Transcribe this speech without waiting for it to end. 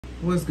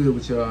What's good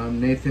with y'all? I'm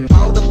Nathan, and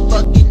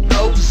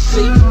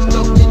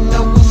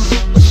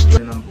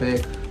I'm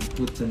back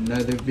with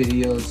another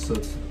video. So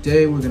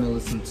today we're gonna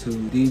listen to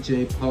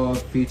DJ Paul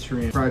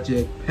featuring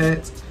Project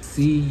Pat,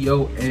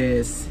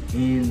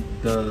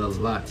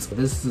 Cyoazzndalot.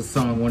 This is a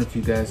song one of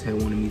you guys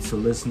had wanted me to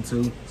listen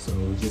to, so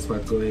we're just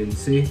about to go ahead and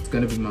see. It's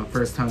gonna be my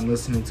first time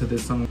listening to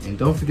this song, and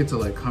don't forget to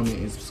like, comment,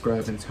 and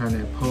subscribe, and turn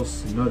that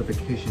post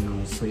notification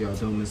on so y'all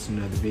don't miss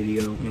another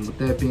video. And with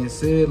that being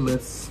said,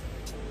 let's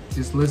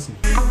just listen.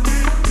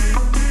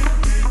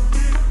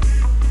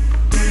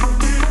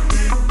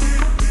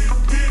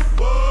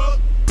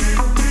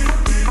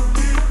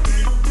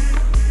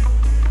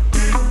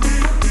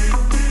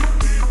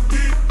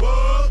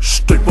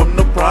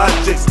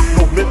 Projects,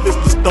 no Memphis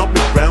to stomp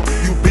it round.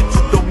 You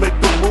bitches don't make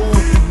the move,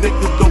 you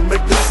niggas don't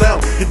make the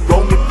sound. Get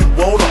wrong if you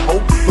wanna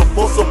hope, the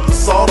force of the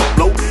saw to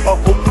blow. I'll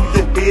hold through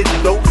your head,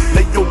 though.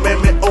 Lay your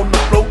mammy on the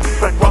floor.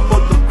 Crack rock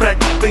for the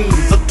crack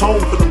fiends,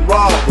 atone for the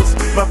robbers.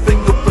 My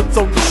fingerprints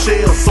on the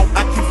shell, so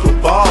I keep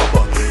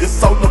revolver.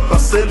 It's all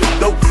about selling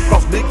dope.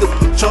 Cross niggas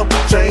with chump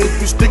chains.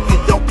 We stick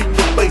it yoke in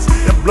your face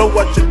and blow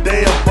out your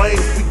damn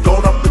brains. We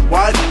gone off the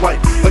white.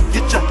 Or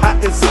get you high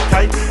as a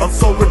kite. I'm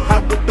soaring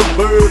high with the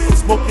birds. I'm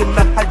smoking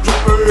the hydro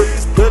herb.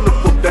 It's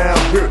plentiful down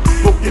here.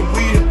 Smoking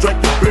weed and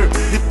drinking beer.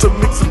 Get to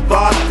mixing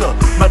vodka.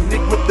 My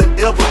nick with the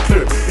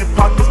Everclear. If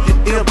pockets get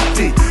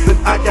empty,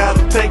 then I gotta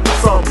take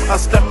some. I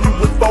slap you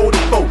with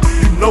 44.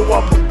 You know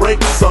I'ma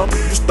break some.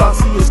 You start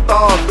seeing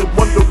stars and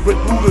wondering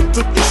who done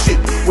took your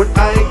shit. When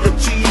I ain't got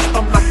cheese,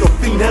 I'm like a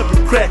fiend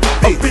having crack.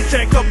 A bitch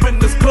ain't up in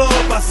this club.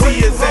 I see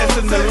his ass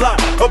in the lot.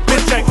 A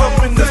bitch ain't up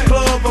in this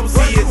club. I'm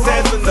see his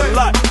ass in the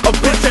lot. A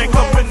bitch ain't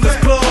up in this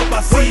club. I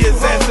see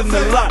his ass in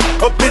the lot.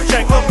 A bitch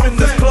ain't up in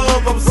this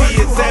club. I'm see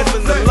his ass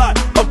in the lot.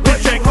 A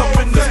bitch ain't up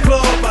in this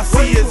club. I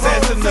see his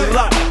ass in the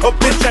lot. A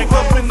bitch ain't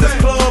up in this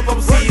club.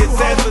 I'm see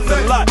his ass in the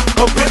lot.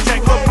 A bitch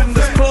ain't up in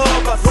this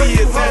club. I see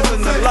his ass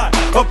in the lot.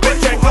 A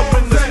bitch ain't up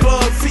in this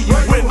club. See you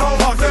in the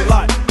parking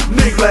lot.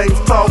 Niggas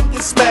talking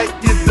smack.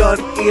 You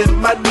done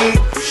in my neck.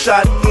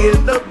 Shot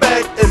in the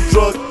back and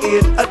drug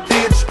in a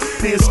ditch.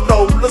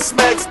 Pistol a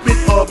smack, spit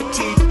up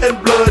teeth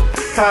and blood.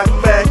 Cock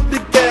back the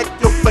gag,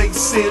 your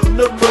face in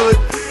the mud.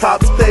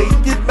 Cops they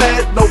get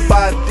mad,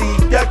 nobody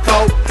got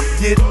caught.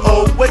 Get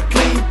away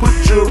clean, put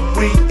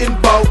jewelry in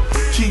vault.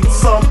 Keep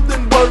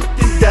something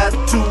working, got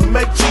to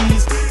make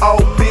cheese.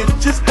 All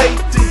bitches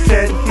hating,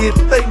 can't hit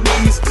their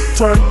knees.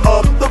 Turn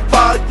up the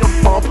volume,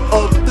 pump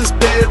up the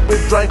stereo.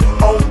 Drink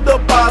on the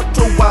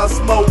bottle while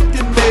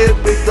smoking there.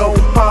 We gon'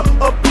 pop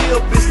a pill,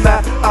 bitch,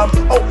 now I'm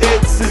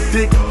OX.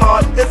 Dick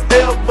hard as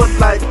ever,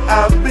 like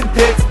I've been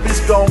hexed.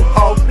 Bitch, gone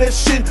off that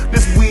shit.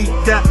 This weed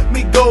got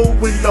me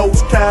going,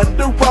 those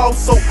kinda raw.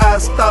 So I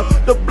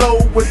stopped the blow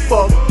and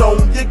fucked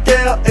on your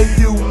gal. And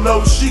you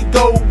know she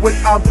go when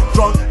I'm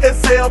drunk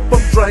as hell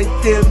from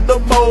drinking the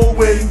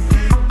mowing.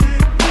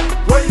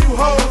 Where you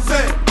hoes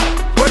at?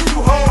 Where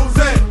you hoes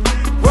at?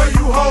 Where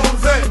you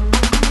hoes at?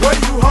 Where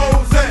you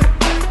hoes at?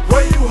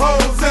 Where you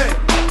hoes at?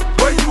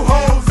 Where you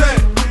hoes at?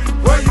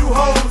 Where you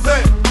hoes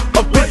at?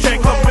 A bitch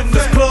ain't up in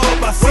this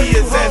club, I see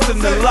his ass in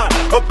the lot.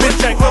 A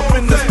bitch ain't up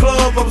in this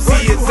club, I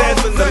see his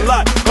ass in the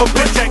lot. A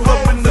bitch ain't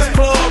up in this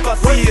club, I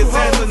see his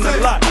ass in the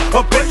lot.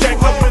 A bitch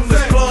ain't up in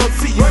this club,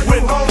 see you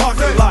in the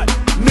parking lot,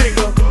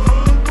 nigga.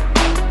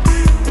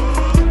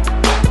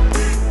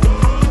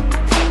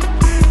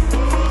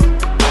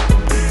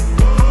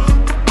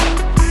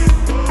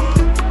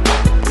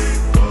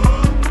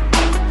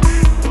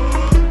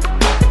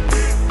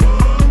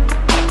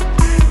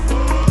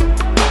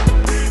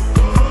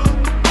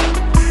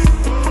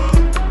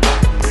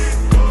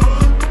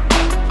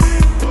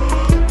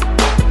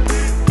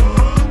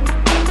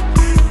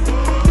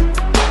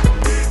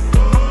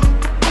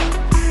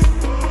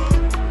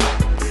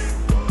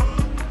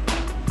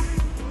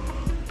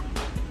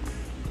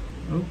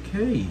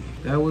 Okay,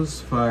 that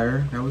was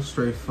fire. That was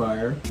straight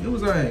fire. It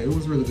was alright. It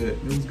was really good.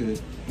 It was good.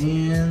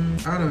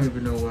 And I don't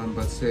even know what I'm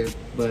about to say,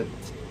 but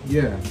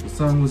yeah, the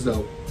song was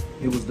dope.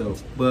 It was dope.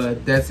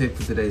 But that's it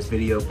for today's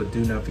video. But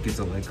do not forget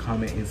to like,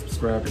 comment, and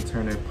subscribe, and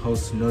turn that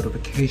post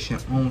notification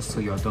on so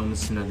y'all don't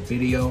miss another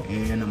video.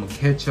 And I'm gonna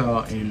catch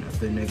y'all in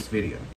the next video.